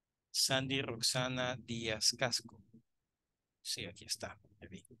 Sandy Roxana Díaz Casco. Sí, aquí está. Ya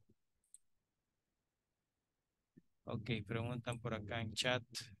vi. Ok, preguntan por acá en chat.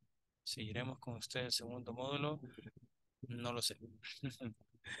 ¿Seguiremos con usted el segundo módulo? No lo sé.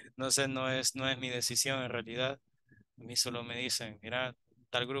 No sé, no es mi decisión en realidad. A mí solo me dicen, mira,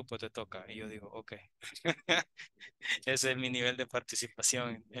 tal grupo te toca. Y yo digo, ok. Ese es mi nivel de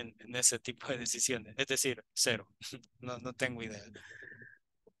participación en ese tipo de decisiones. Es decir, 0. No tengo idea.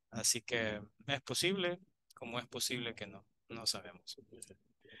 Así que es posible, como es posible que no. No sabemos.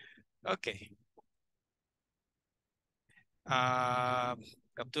 Ok.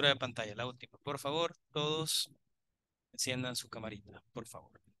 Captura de pantalla, la última. Por favor, todos enciendan su camarita, por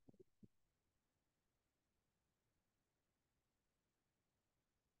favor.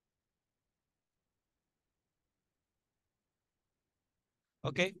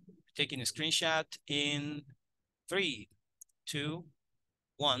 Okay, taking a screenshot in 3, 2,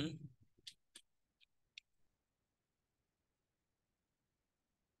 1.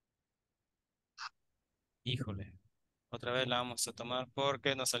 Híjole. Otra vez la vamos a tomar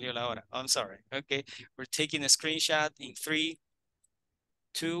porque no salió la hora. I'm sorry. Okay. We're taking a screenshot in 3,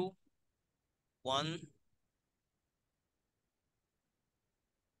 2, 1.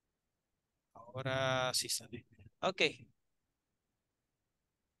 Ahora sí sale. Ok.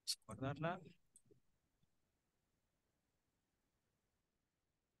 Vamos a guardarla.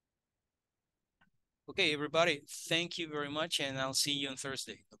 Okay, everybody, thank you very much and I'll see you on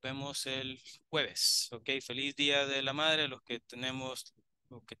Thursday. Nos vemos el jueves. Ok, feliz Día de la Madre, los que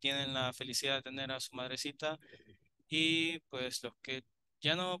tienen la felicidad de tener a su madrecita y pues los que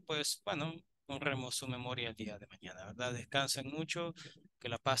ya no, pues bueno, honremos su memoria el día de mañana, ¿verdad? Descansen mucho, que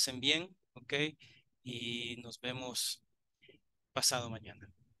la pasen bien, ok, y nos vemos pasado mañana.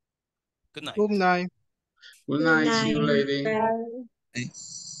 Good night. Good night. Good Good night. See you, night. lady. Bye.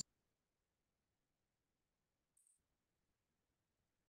 Thanks.